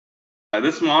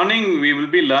This morning, we will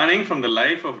be learning from the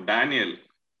life of Daniel.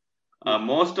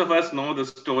 Most of us know the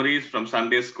stories from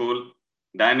Sunday school,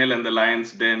 Daniel and the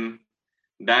lion's den,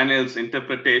 Daniel's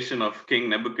interpretation of King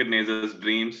Nebuchadnezzar's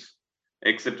dreams,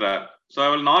 etc. So I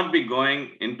will not be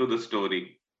going into the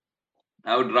story.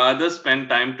 I would rather spend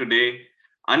time today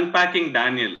unpacking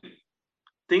Daniel,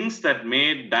 things that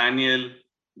made Daniel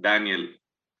Daniel.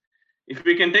 If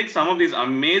we can take some of these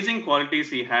amazing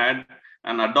qualities he had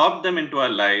and adopt them into our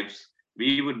lives,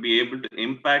 we would be able to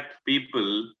impact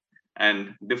people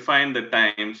and define the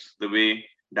times the way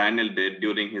Daniel did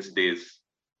during his days.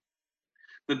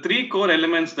 The three core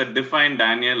elements that define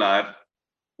Daniel are: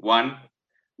 one,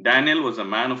 Daniel was a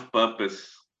man of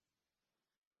purpose;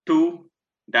 two,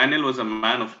 Daniel was a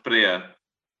man of prayer;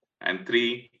 and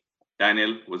three,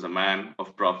 Daniel was a man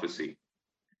of prophecy.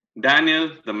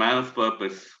 Daniel, the man of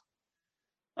purpose.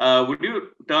 Would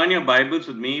you turn your Bibles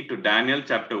with me to Daniel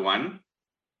chapter 1?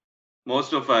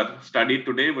 Most of our study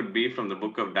today would be from the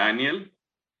book of Daniel.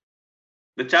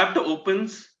 The chapter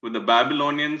opens with the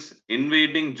Babylonians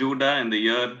invading Judah in the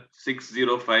year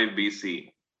 605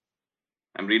 BC.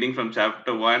 I'm reading from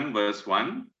chapter 1, verse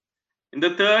 1. In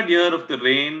the third year of the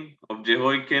reign of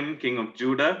Jehoiakim, king of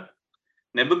Judah,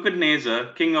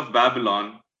 Nebuchadnezzar, king of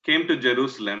Babylon, came to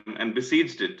Jerusalem and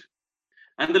besieged it.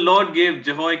 And the Lord gave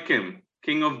Jehoiakim,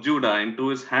 king of Judah, into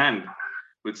his hand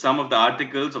with some of the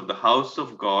articles of the house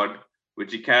of God,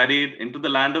 which he carried into the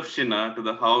land of Shinar to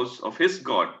the house of his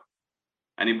God.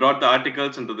 And he brought the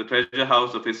articles into the treasure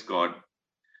house of his God.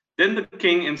 Then the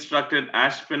king instructed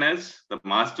Ashpenaz, the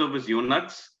master of his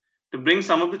eunuchs, to bring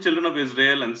some of the children of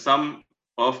Israel and some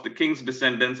of the king's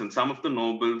descendants and some of the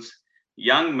nobles,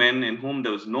 young men in whom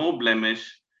there was no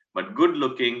blemish, but good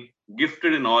looking,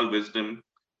 gifted in all wisdom,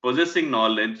 possessing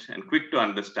knowledge and quick to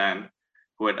understand,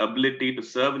 who had ability to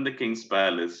serve in the king's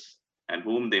palace, and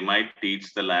whom they might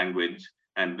teach the language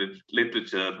and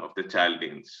literature of the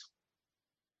Chaldeans.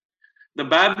 The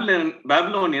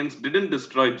Babylonians didn't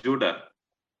destroy Judah.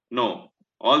 No,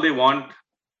 all they wanted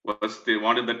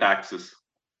the taxes.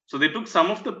 So they took some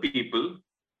of the people,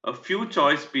 a few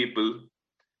choice people,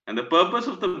 and the purpose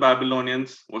of the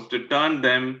Babylonians was to turn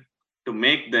them, to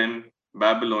make them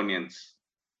Babylonians,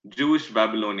 Jewish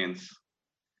Babylonians.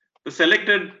 They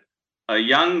selected a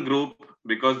young group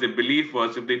because their belief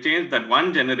was if they changed that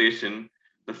one generation,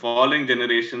 the following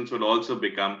generations would also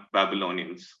become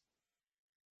Babylonians.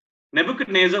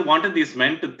 Nebuchadnezzar wanted these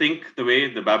men to think the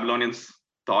way the Babylonians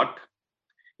thought,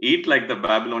 eat like the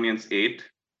Babylonians ate,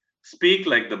 speak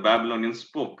like the Babylonians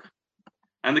spoke.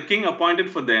 And the king appointed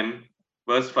for them,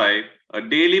 verse 5, a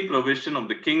daily provision of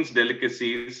the king's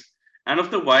delicacies and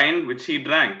of the wine which he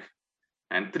drank,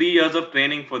 and 3 years of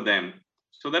training for them,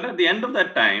 so that at the end of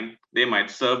that time they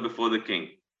might serve before the king.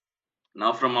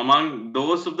 Now, from among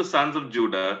those of the sons of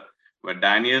Judah were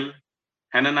Daniel,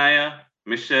 Hananiah,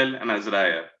 Mishael, and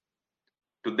Azariah.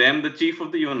 To them, the chief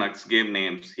of the eunuchs gave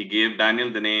names. He gave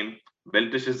Daniel the name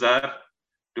Belteshazzar,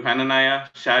 to Hananiah,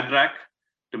 Shadrach,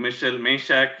 to Mishael,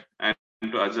 Meshach, and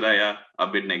to Azariah,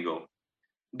 Abednego.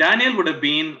 Daniel would have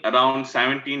been around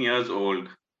 17 years old.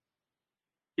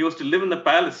 He was to live in the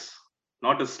palace,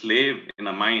 not a slave in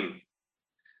a mine.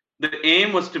 The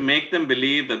aim was to make them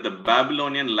believe that the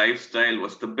Babylonian lifestyle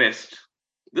was the best.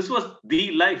 This was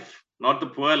the life, not the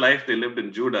poor life they lived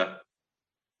in Judah.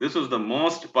 This was the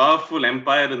most powerful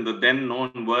empire in the then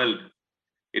known world.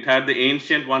 It had the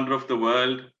ancient wonder of the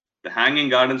world, the hanging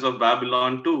gardens of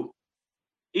Babylon too.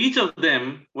 Each of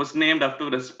them was named after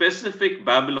a specific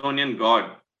Babylonian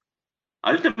god.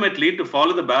 Ultimately, to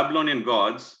follow the Babylonian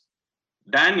gods,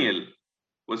 Daniel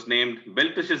was named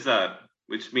Belteshazzar,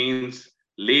 which means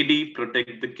Lady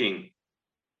Protect the King,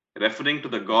 referring to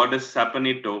the goddess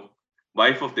Sapanito,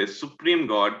 wife of their supreme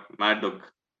god Marduk.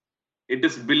 It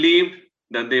is believed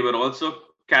that they were also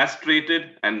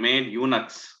castrated and made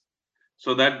eunuchs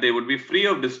so that they would be free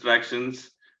of distractions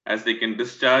as they can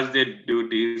discharge their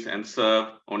duties and serve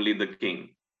only the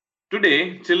king.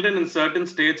 Today, children in certain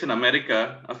states in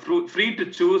America are free to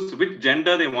choose which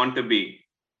gender they want to be.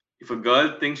 If a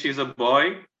girl thinks she's a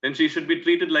boy, then she should be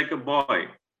treated like a boy.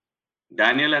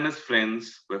 Daniel and his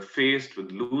friends were faced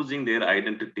with losing their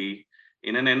identity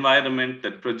in an environment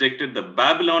that projected the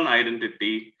Babylon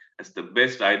identity as the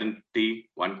best identity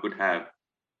one could have.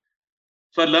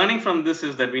 So, our learning from this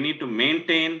is that we need to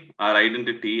maintain our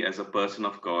identity as a person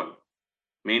of God.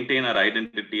 Maintain our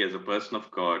identity as a person of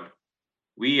God.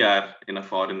 We are in a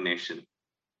foreign nation.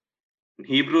 In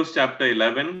Hebrews chapter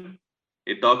 11,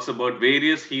 it talks about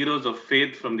various heroes of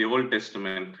faith from the Old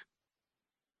Testament.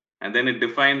 And then it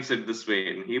defines it this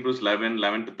way in Hebrews 11,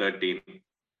 11 to 13.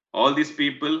 All these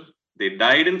people, they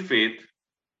died in faith,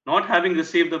 not having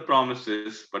received the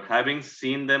promises, but having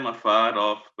seen them afar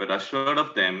off, were assured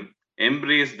of them,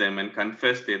 embraced them, and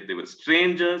confessed that they were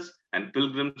strangers and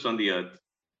pilgrims on the earth.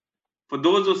 For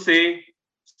those who say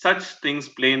such things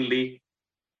plainly,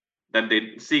 that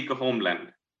they seek a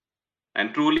homeland.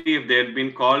 And truly, if they had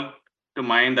been called to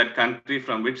mind that country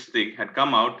from which they had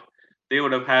come out, they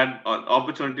would have had an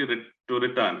opportunity to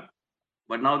return.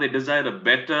 But now they desire a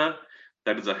better,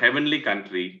 that is a heavenly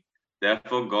country.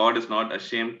 Therefore, God is not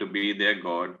ashamed to be their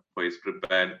God, for He has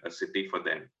prepared a city for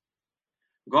them.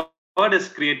 God has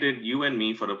created you and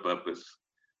me for a purpose.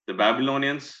 The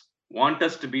Babylonians want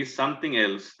us to be something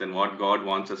else than what God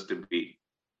wants us to be.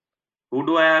 Who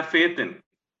do I have faith in?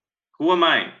 Who am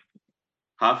I?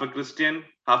 Half a Christian,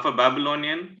 half a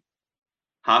Babylonian,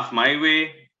 half my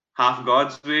way, half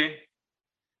God's way.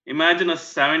 Imagine a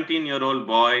 17-year-old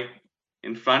boy.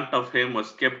 In front of him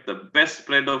was kept the best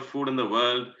spread of food in the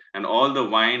world and all the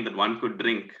wine that one could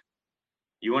drink.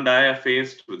 You and I are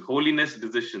faced with holiness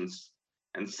decisions,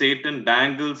 and Satan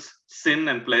dangles sin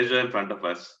and pleasure in front of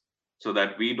us so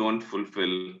that we don't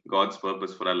fulfill God's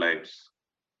purpose for our lives.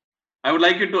 I would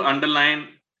like you to underline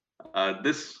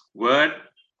this word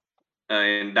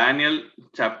in Daniel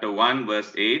chapter 1,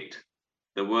 verse 8,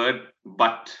 the word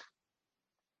but.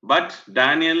 But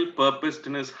Daniel purposed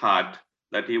in his heart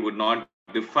that he would not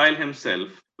defile himself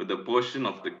with a portion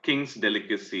of the king's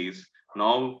delicacies,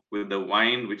 nor with the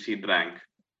wine which he drank.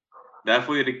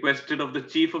 Therefore, he requested of the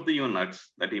chief of the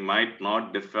eunuchs that he might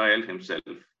not defile himself.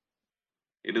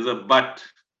 It is a but,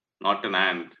 not an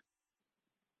and.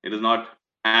 It is not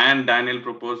and Daniel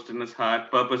purposed in his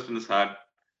heart,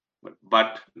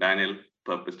 but Daniel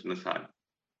purposed in his heart.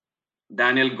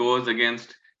 Daniel goes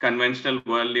against conventional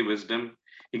worldly wisdom.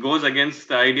 He goes against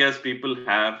the ideas people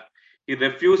have. He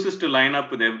refuses to line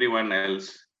up with everyone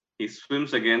else. He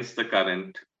swims against the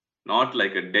current, not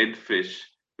like a dead fish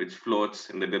which floats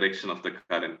in the direction of the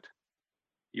current.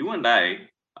 You and I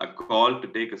are called to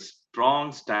take a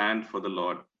strong stand for the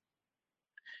Lord.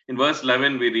 In verse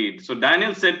 11, we read, So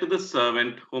Daniel said to the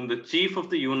servant whom the chief of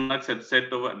the eunuchs had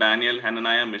set over Daniel,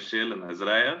 Hananiah, Mishael, and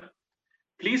Azariah,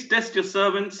 Please test your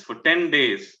servants for 10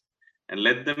 days and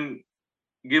let them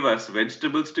give us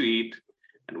vegetables to eat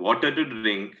and water to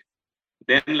drink.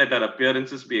 Then let our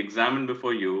appearances be examined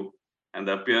before you and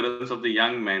the appearance of the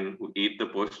young men who eat the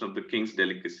portion of the king's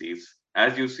delicacies.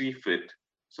 As you see fit,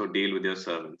 so deal with your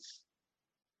servants.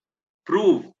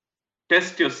 Prove,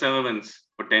 test your servants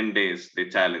for 10 days, they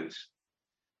challenge.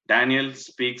 Daniel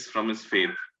speaks from his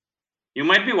faith. You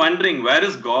might be wondering, where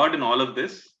is God in all of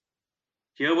this?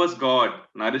 Here was God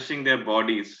nourishing their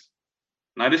bodies,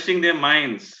 nourishing their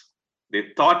minds. They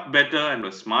thought better and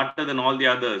were smarter than all the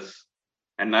others,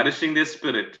 and nourishing their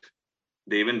spirit.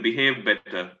 They even behaved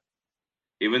better,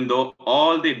 even though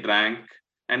all they drank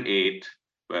and ate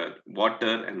were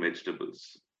water and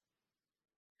vegetables.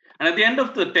 And at the end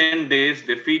of the 10 days,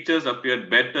 their features appeared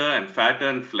better and fatter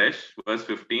in flesh, verse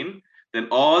 15, than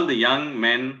all the young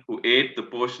men who ate the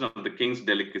portion of the king's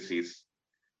delicacies.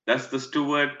 Thus the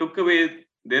steward took away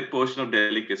their portion of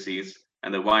delicacies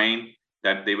and the wine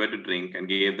that they were to drink and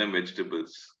gave them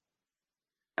vegetables.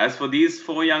 As for these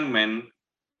 4 young men,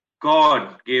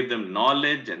 God gave them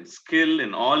knowledge and skill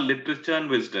in all literature and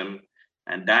wisdom,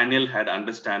 and Daniel had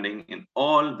understanding in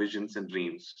all visions and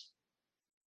dreams.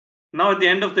 Now, at the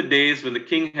end of the days, when the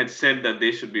king had said that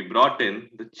they should be brought in,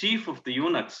 the chief of the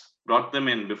eunuchs brought them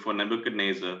in before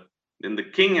Nebuchadnezzar. Then the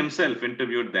king himself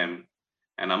interviewed them,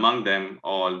 and among them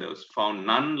all there was found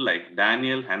none like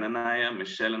Daniel, Hananiah,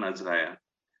 Mishael, and Azariah.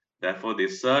 Therefore, they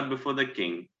served before the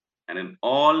king, and in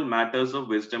all matters of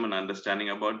wisdom and understanding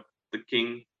about the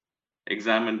king,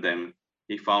 examined them.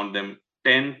 He found them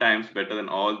 10 times better than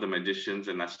all the magicians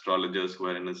and astrologers who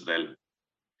were in his realm.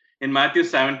 In Matthew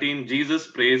 17,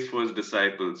 Jesus prays for his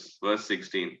disciples, verse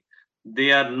 16.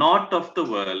 They are not of the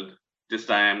world, just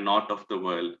I am not of the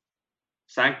world.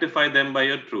 Sanctify them by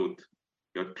your truth.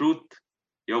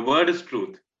 Your word is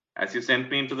truth. As you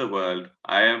sent me into the world,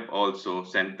 I have also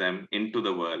sent them into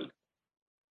the world.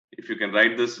 If you can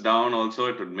write this down also,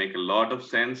 it would make a lot of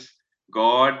sense.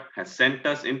 God has sent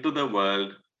us into the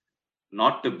world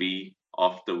not to be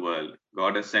of the world.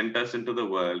 God has sent us into the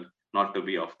world not to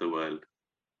be of the world.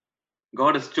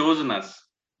 God has chosen us,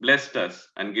 blessed us,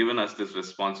 and given us this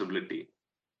responsibility.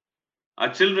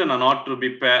 Our children are not to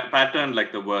be patterned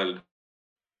like the world.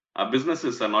 Our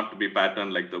businesses are not to be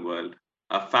patterned like the world.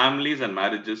 Our families and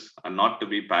marriages are not to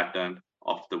be patterned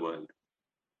of the world.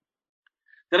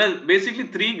 There are basically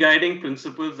 3 guiding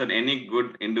principles that any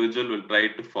good individual will try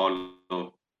to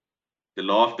follow: the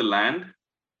law of the land,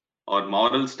 or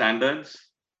moral standards,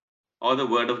 or the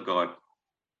word of God.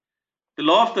 The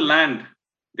law of the land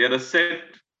They are a set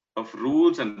of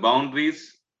rules and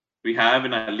boundaries we have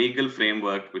in our legal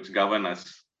framework which govern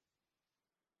us.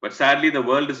 But sadly, the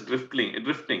world is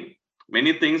drifting.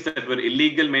 Many things that were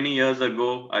illegal many years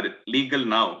ago are legal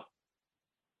now.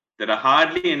 There are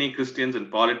hardly any Christians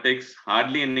in politics,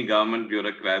 hardly any government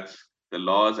bureaucrats. The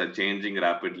laws are changing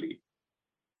rapidly.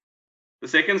 The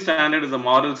second standard is a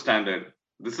moral standard.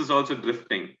 This is also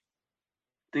drifting.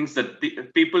 Things that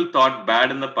people thought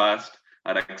bad in the past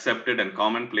are accepted and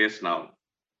commonplace now.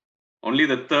 Only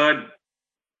the third,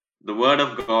 the word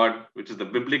of God, which is the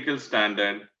biblical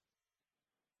standard,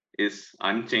 is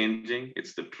unchanging.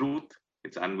 It's the truth.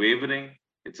 It's unwavering.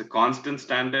 It's a constant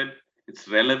standard. It's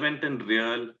relevant and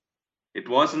real. It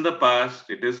was in the past,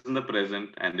 it is in the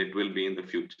present, and it will be in the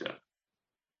future.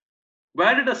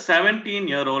 Where did a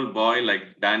 17-year-old boy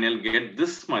like Daniel get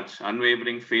this much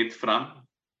unwavering faith from?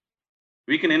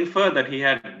 We can infer that he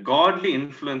had godly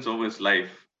influence over his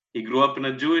life. He grew up in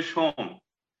a Jewish home,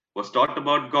 was taught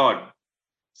about God.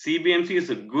 CBMC is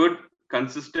a good,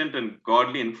 consistent, and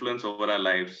godly influence over our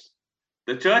lives.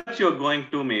 The church you're going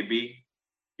to may be,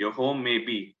 your home may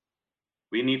be.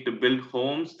 We need to build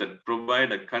homes that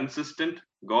provide a consistent,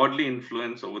 godly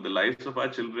influence over the lives of our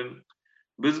children,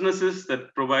 businesses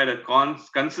that provide a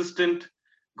consistent,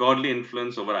 godly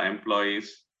influence over our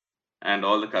employees and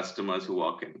all the customers who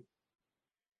walk in.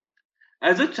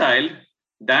 As a child,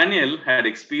 Daniel had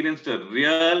experienced a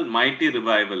real mighty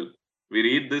revival. We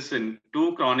read this in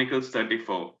 2 Chronicles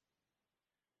 34.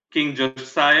 King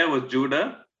Josiah was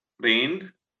Judah,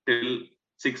 reigned till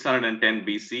 610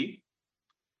 BC.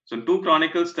 So in 2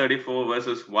 Chronicles 34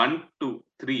 verses 1 to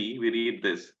 3, we read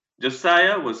this.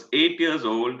 Josiah was 8 years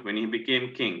old when he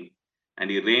became king, and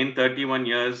he reigned 31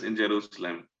 years in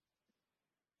Jerusalem.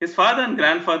 His father and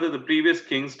grandfather, the previous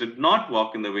kings, did not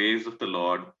walk in the ways of the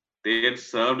Lord. They had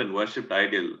served and worshipped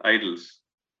idols.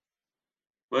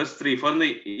 Verse 3, for in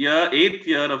the 8th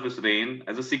year of his reign,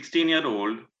 as a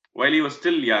 16-year-old, while he was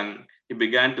still young, he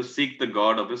began to seek the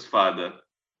God of his father.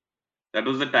 That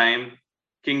was the time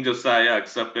King Josiah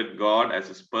accepted God as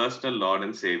his personal Lord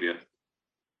and Savior.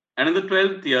 And in the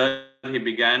 12th year, he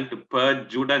began to purge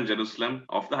Judah and Jerusalem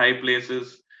of the high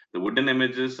places, the wooden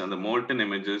images, and the molten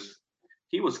images.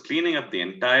 He was cleaning up the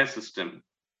entire system.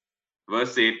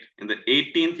 Verse 8, in the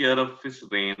 18th year of his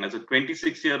reign, as a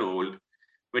 26-year-old,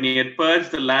 when he had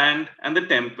purged the land and the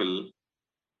temple,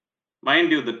 mind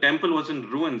you, the temple was in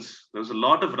ruins. There was a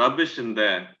lot of rubbish in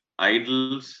there,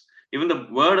 idols. Even the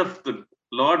word of the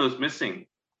Lord was missing.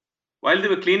 While they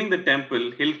were cleaning the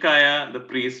temple, Hilkiah the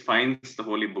priest finds the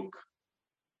holy book.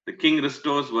 The king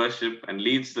restores worship and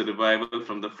leads the revival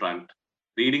from the front,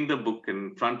 reading the book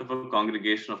in front of a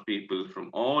congregation of people from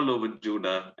all over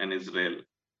Judah and Israel.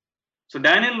 So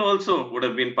Daniel also would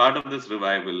have been part of this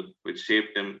revival, which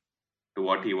shaped him to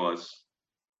what he was.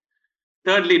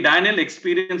 Thirdly, Daniel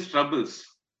experienced troubles.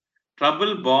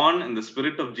 Trouble born in the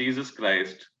spirit of Jesus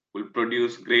Christ will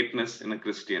produce greatness in a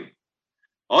Christian.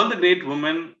 All the great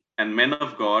women and men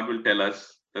of God will tell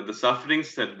us that the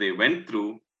sufferings that they went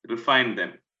through refined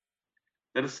them.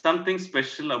 There is something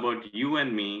special about you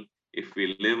and me if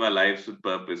we live our lives with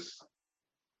purpose.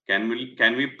 Can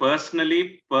we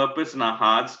personally purpose in our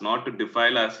hearts not to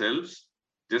defile ourselves,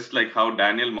 just like how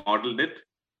Daniel modeled it?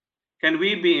 Can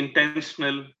we be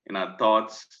intentional in our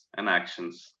thoughts and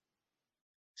actions?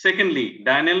 Secondly,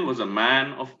 Daniel was a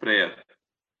man of prayer.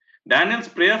 Daniel's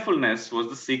prayerfulness was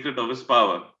the secret of his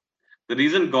power. The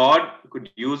reason God could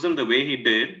use him the way he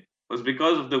did was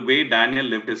because of the way Daniel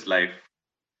lived his life.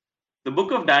 The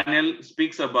book of Daniel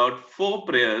speaks about 4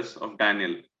 prayers of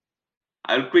Daniel.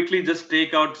 I'll quickly just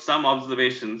take out some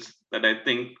observations that I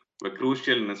think were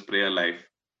crucial in his prayer life.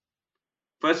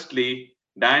 Firstly,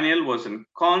 Daniel was in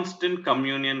constant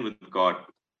communion with God.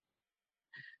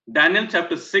 Daniel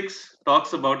chapter 6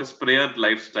 talks about his prayer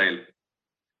lifestyle.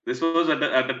 This was at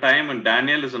a time when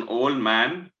Daniel is an old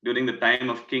man during the time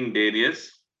of King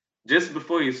Darius, just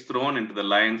before he's thrown into the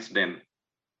lion's den.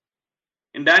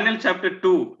 In Daniel chapter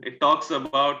 2, it talks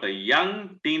about a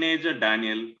young teenager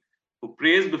Daniel who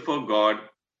prays before God,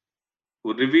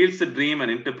 who reveals the dream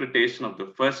and interpretation of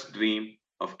the first dream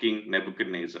of King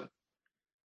Nebuchadnezzar.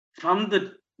 From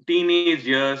the teenage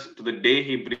years to the day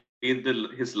he breathed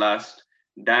his last,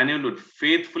 Daniel would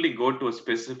faithfully go to a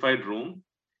specified room.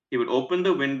 He would open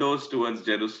the windows towards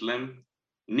Jerusalem,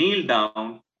 kneel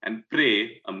down, and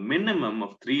pray a minimum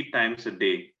of 3 times a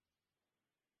day.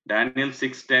 Daniel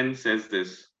 6:10 says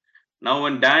this. Now,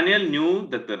 when Daniel knew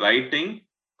that the writing,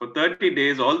 for 30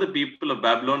 days, all the people of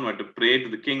Babylon were to pray to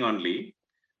the king only.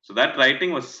 So that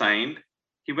writing was signed.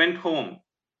 He went home,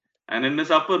 and in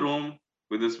his upper room,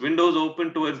 with his windows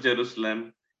open towards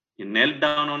Jerusalem, he knelt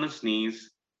down on his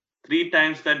knees 3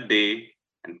 times that day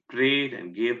and prayed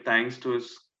and gave thanks to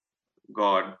his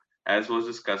God, as was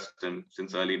his custom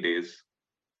since early days.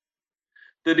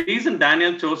 The reason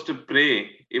Daniel chose to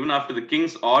pray, even after the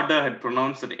king's order had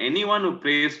pronounced that anyone who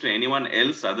prays to anyone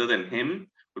else other than him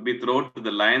would be thrown to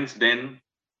the lion's den,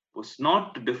 was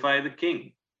not to defy the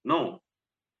king. No,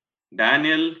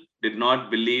 Daniel did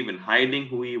not believe in hiding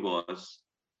who he was.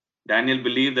 Daniel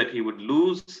believed that he would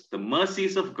lose the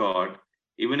mercies of God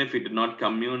even if he did not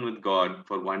commune with God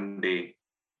for one day.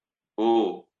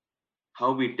 Oh,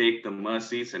 how we take the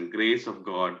mercies and grace of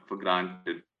God for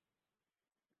granted.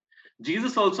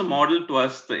 Jesus also modeled to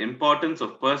us the importance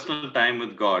of personal time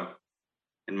with God.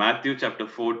 In Matthew chapter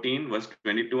 14, verse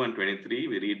 22 and 23,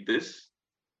 we read this.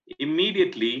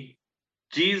 Immediately,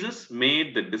 Jesus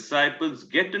made the disciples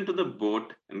get into the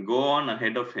boat and go on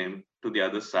ahead of him to the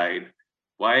other side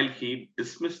while he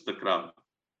dismissed the crowd.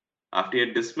 After he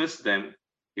had dismissed them,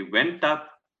 he went up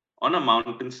on a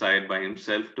mountainside by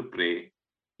himself to pray.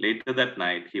 Later that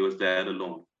night, he was there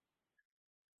alone.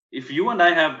 If you and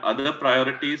I have other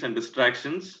priorities and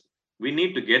distractions, we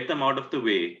need to get them out of the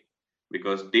way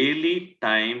because daily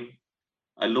time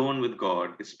alone with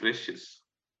God is precious.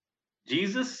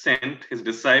 Jesus sent his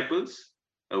disciples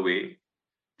away.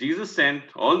 Jesus sent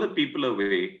all the people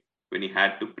away when he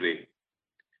had to pray.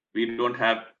 We don't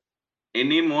have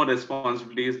any more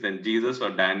responsibilities than Jesus or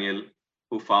Daniel,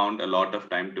 who found a lot of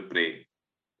time to pray.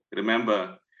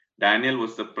 Remember, Daniel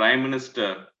was the prime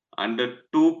minister under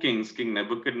two kings, King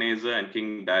Nebuchadnezzar and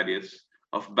King Darius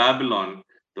of Babylon,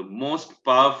 the most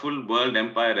powerful world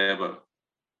empire ever.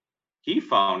 He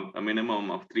found a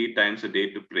minimum of 3 times a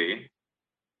day to pray.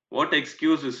 What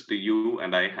excuses do you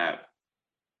and I have?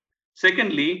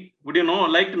 Secondly, would you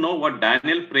like to know what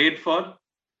Daniel prayed for?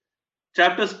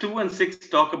 Chapters 2 and 6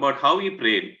 talk about how he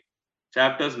prayed.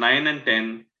 Chapters 9 and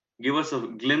 10 give us a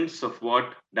glimpse of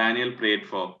what Daniel prayed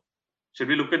for. Should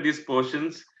we look at these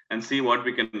portions and see what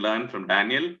we can learn from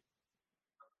Daniel?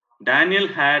 Daniel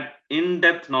had in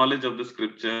depth knowledge of the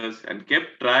scriptures and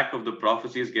kept track of the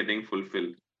prophecies getting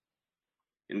fulfilled.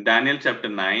 In Daniel chapter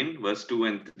 9, verse 2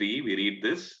 and 3, we read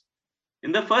this.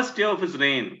 In the first year of his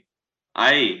reign,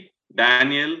 I,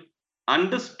 Daniel,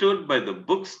 understood by the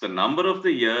books the number of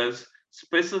the years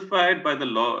specified by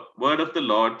the word of the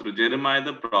Lord through Jeremiah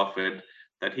the prophet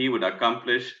that he would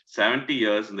accomplish 70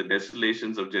 years in the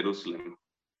desolations of Jerusalem.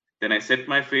 Then I set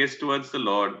my face towards the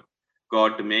Lord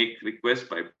God to make request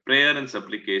by prayer and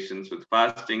supplications with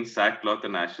fasting, sackcloth,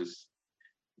 and ashes.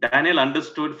 Daniel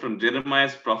understood from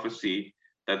Jeremiah's prophecy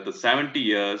that the 70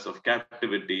 years of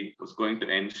captivity was going to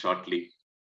end shortly.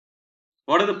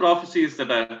 What are the prophecies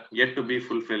that are yet to be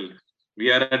fulfilled?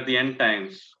 We are at the end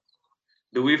times.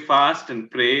 Do we fast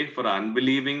and pray for our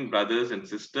unbelieving brothers and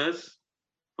sisters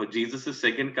for Jesus'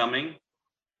 second coming?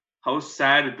 How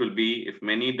sad it will be if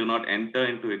many do not enter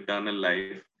into eternal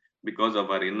life because of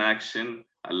our inaction,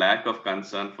 a lack of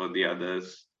concern for the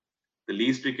others. The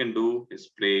least we can do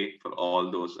is pray for all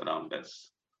those around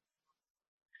us.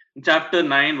 In chapter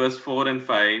 9, verse 4 and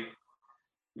 5,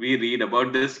 we read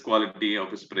about this quality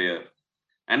of his prayer.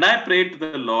 And I prayed to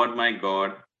the Lord my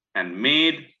God and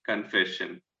made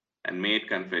confession.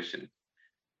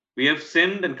 We have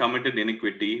sinned and committed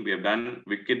iniquity. We have done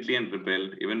wickedly and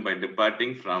rebelled, even by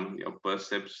departing from your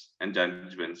precepts and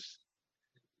judgments.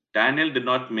 Daniel did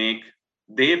not make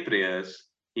they prayers,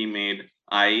 he made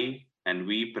I and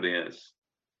we prayers.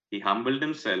 He humbled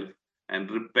himself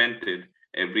and repented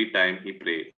every time he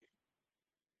prayed.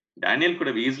 Daniel could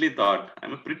have easily thought,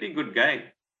 I'm a pretty good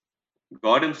guy.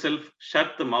 God himself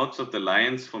shut the mouths of the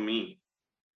lions for me.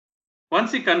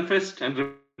 Once he confessed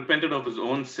and repented of his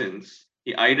own sins,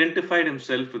 he identified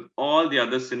himself with all the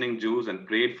other sinning Jews and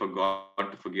prayed for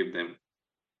God to forgive them.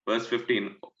 Verse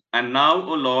 15, and now,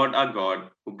 O Lord our God,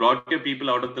 who brought your people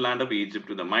out of the land of Egypt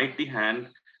with a mighty hand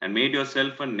and made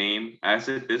yourself a name as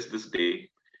it is this day,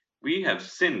 we have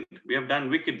sinned, we have done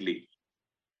wickedly.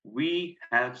 We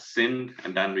have sinned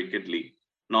and done wickedly.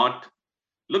 Not,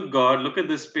 look, God, look at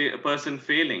this person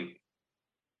failing.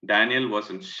 Daniel was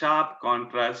in sharp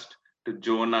contrast to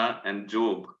Jonah and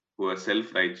Job, who are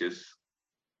self righteous.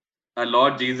 Our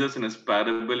Lord Jesus, in his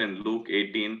parable in Luke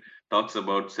 18, talks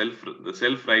about the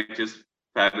self righteous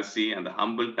Pharisee and the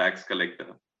humble tax collector.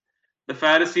 The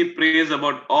Pharisee prays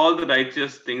about all the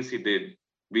righteous things he did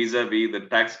vis a vis the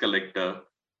tax collector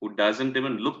who doesn't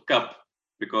even look up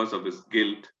because of his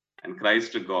guilt and cries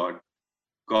to God,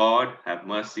 God, have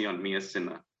mercy on me, a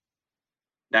sinner.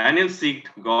 Daniel sought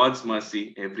God's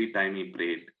mercy every time he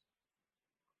prayed.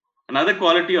 Another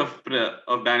quality of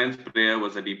Daniel's prayer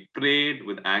was that he prayed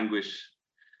with anguish.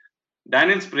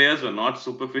 Daniel's prayers were not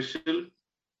superficial.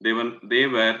 They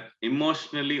were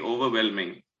emotionally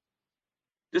overwhelming.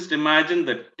 Just imagine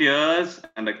the tears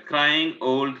and a crying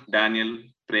old Daniel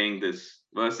praying this.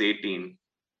 Verse 18.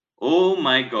 Oh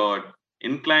my God,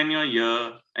 incline your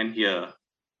ear and hear.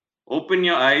 Open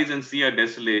your eyes and see our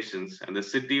desolations and the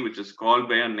city which is called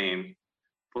by your name.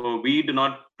 For we do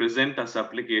not present our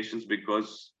supplications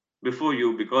before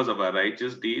you because of our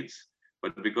righteous deeds,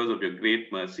 but because of your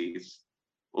great mercies.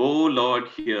 O Lord,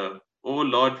 hear. O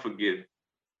Lord, forgive.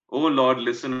 O Lord,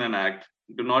 listen and act.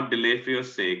 Do not delay for your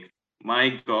sake.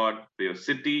 My God, for your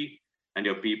city and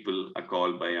your people are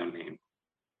called by your name.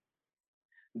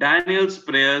 Daniel's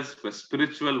prayers were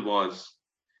spiritual wars.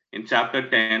 In chapter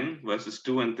 10, verses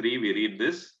 2 and 3, we read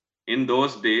this. In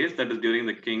those days, that is during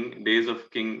the days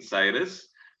of King Cyrus,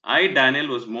 I, Daniel,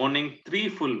 was mourning 3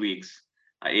 full weeks.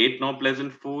 I ate no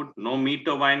pleasant food, no meat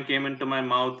or wine came into my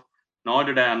mouth, nor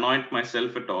did I anoint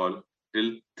myself at all,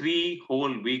 till 3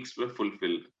 whole weeks were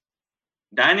fulfilled.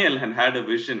 Daniel had had a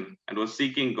vision and was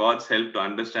seeking God's help to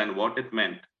understand what it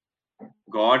meant.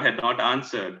 God had not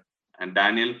answered, and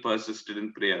Daniel persisted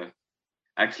in prayer.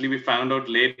 Actually, we find out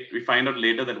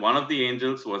later that one of the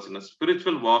angels was in a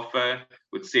spiritual warfare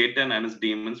with Satan and his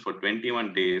demons for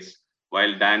 21 days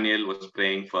while Daniel was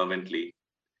praying fervently.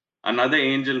 Another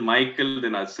angel, Michael,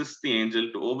 then assists the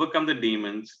angel to overcome the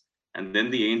demons, and then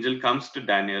the angel comes to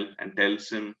Daniel and tells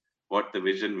him what the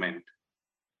vision meant.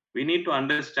 We need to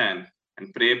understand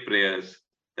and pray prayers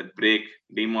that break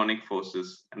demonic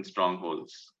forces and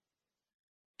strongholds.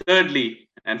 Thirdly,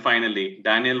 and finally,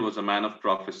 Daniel was a man of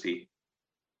prophecy.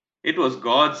 It was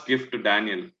God's gift to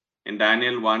Daniel. In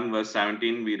Daniel 1, verse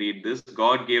 17, we read this: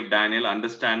 God gave Daniel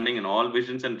understanding in all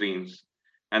visions and dreams,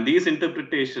 and these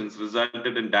interpretations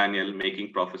resulted in Daniel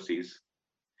making prophecies.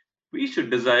 We should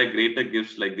desire greater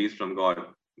gifts like these from God.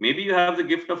 Maybe you have the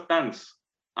gift of tongues.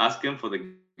 Ask Him for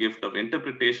the gift of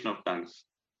interpretation of tongues.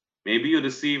 Maybe you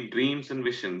receive dreams and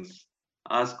visions.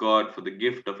 Ask God for the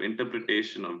gift of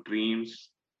interpretation of dreams,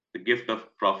 the gift of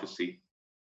prophecy.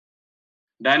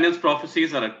 Daniel's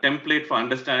prophecies are a template for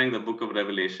understanding the book of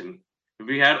Revelation. If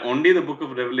we had only the book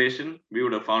of Revelation, we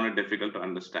would have found it difficult to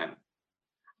understand.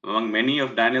 Among many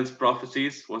of Daniel's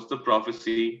prophecies was the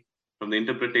prophecy from the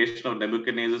interpretation of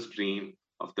Nebuchadnezzar's dream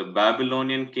of the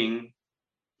Babylonian king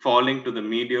falling to the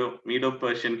Medo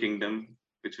Persian kingdom,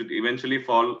 which would eventually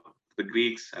fall to the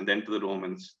Greeks and then to the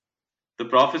Romans. The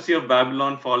prophecy of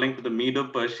Babylon falling to the Medo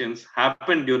Persians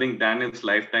happened during Daniel's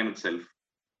lifetime itself.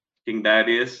 King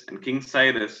Darius and King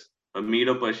Cyrus were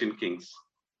Medo Persian kings.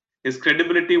 His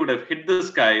credibility would have hit the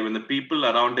sky when the people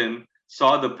around him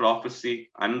saw the prophecy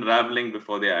unraveling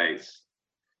before their eyes.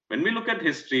 When we look at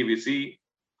history, we see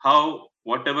how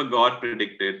whatever God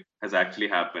predicted has actually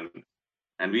happened,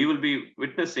 and we will be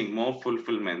witnessing more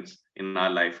fulfillments in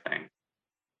our lifetime.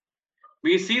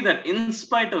 We see that in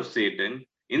spite of Satan,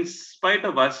 in spite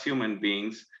of us human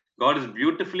beings, God is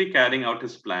beautifully carrying out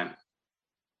his plan.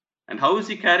 And how is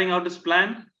he carrying out his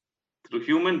plan? Through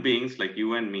human beings like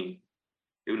you and me.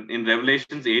 In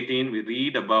Revelations 18, we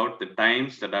read about the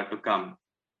times that are to come.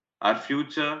 Our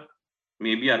future,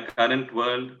 maybe our current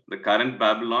world, the current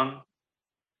Babylon.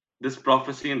 This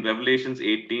prophecy in Revelations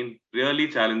 18 really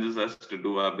challenges us to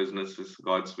do our businesses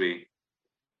God's way.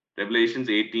 Revelations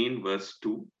 18, verse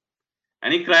 2.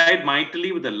 And he cried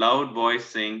mightily with a loud voice,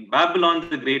 saying, Babylon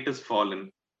the great is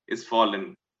fallen.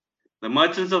 The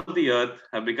merchants of the earth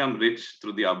have become rich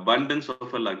through the abundance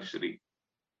of her luxury.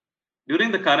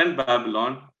 During the current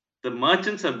Babylon, the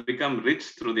merchants have become rich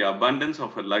through the abundance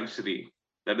of her luxury.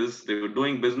 That is, they were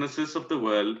doing businesses of the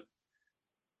world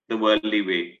the worldly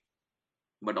way.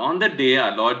 But on the day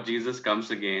our Lord Jesus comes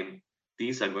again,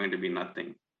 these are going to be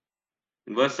nothing.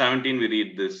 In verse 17, we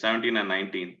read this, 17 and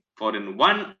 19. For in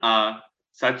 1 hour,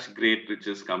 such great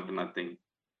riches come to nothing.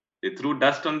 They threw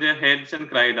dust on their heads and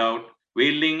cried out,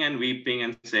 wailing and weeping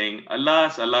and saying,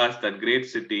 Alas, alas, that great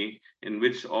city in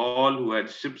which all who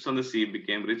had ships on the sea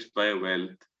became rich by her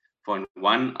wealth. For in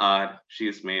 1 hour she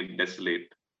is made desolate.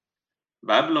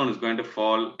 Babylon is going to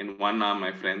fall in 1 hour,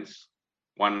 my friends.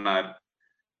 1 hour.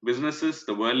 Businesses,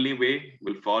 the worldly way,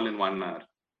 will fall in 1 hour.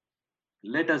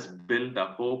 Let us build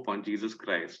our hope on Jesus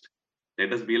Christ.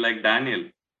 Let us be like Daniel,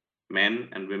 men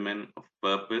and women of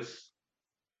purpose,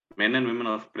 men and women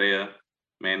of prayer,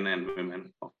 men and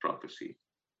women of prophecy.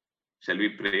 Shall we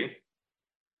pray?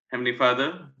 Heavenly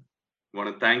Father, I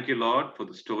want to thank you, Lord, for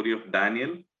the story of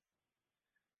Daniel.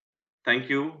 Thank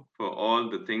you for all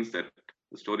the things that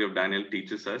the story of Daniel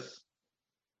teaches us.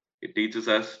 It teaches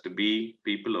us to be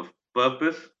people of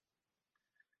purpose.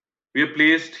 We are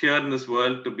placed here in this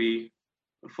world to be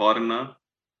a foreigner,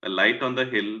 a light on the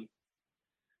hill,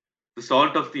 the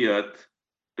salt of the earth,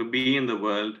 to be in the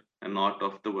world and not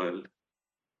of the world.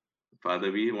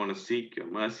 Father, we want to seek your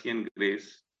mercy and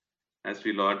grace as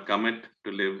we, Lord, commit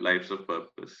to live lives of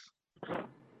purpose.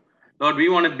 Lord, we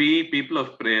want to be people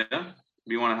of prayer.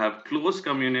 We want to have close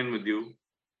communion with you.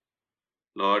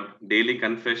 Lord, daily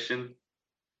confession,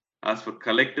 ask for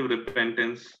collective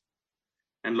repentance.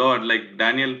 And Lord, like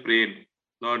Daniel prayed,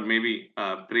 Lord, maybe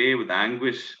pray with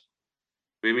anguish.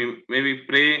 Maybe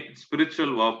pray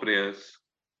spiritual war prayers.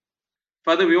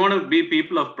 Father, we want to be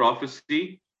people of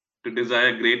prophecy, to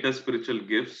desire greater spiritual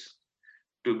gifts,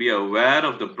 to be aware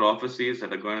of the prophecies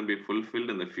that are going to be fulfilled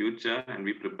in the future and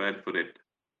be prepared for it.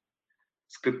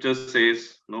 Scripture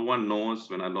says, no one knows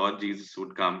when our Lord Jesus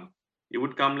would come. He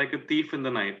would come like a thief in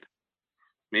the night.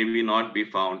 May we not be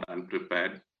found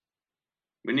unprepared.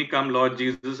 When you come, Lord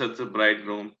Jesus, as a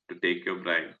bridegroom to take your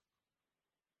bride.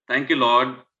 Thank you,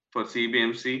 Lord, for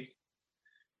CBMC.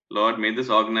 Lord, may this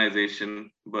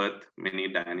organization birth many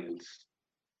Daniels.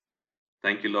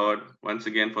 Thank you, Lord, once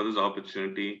again for this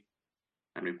opportunity.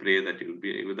 And we pray that you will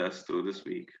be with us through this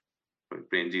week. We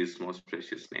pray in Jesus' most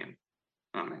precious name.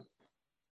 Amen.